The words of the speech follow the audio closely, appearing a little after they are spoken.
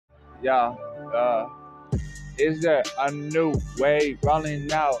Yeah, is there a new wave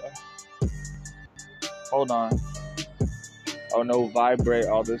rolling out? Hold on. Oh no, vibrate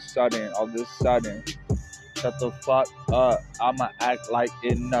all this sudden. Shut the fuck up. I'ma act like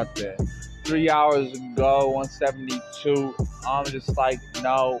it nothing. 3 hours ago, 172. I'm just like,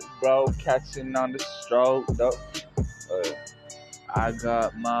 no, bro, catching on the stroke. Though. I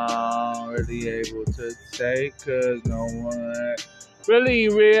got mine really able to take, cause no one really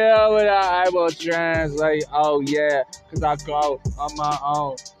real without able to translate. Oh yeah, cause I go on my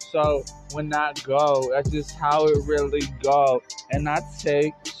own. So when I go, that's just how it really go. And I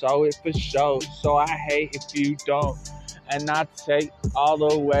take, so it for sure. So I hate if you don't. And I take all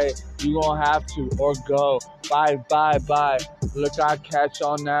the way. You gon' have to or go. Bye, bye, bye. Look, I catch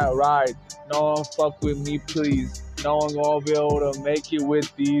on that ride. No one fuck with me, please. No one gonna be able to make it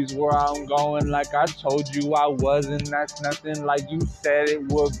with these. Where I'm going, like I told you I wasn't. That's nothing like you said it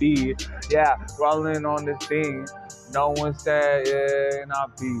would be. Yeah, rolling on the thing. No one said it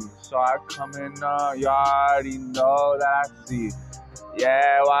not be. So I come in, you already know that I see.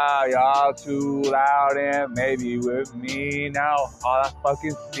 Yeah, wow, y'all too loud and maybe with me now. All I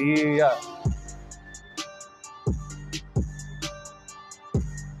fucking see, yeah.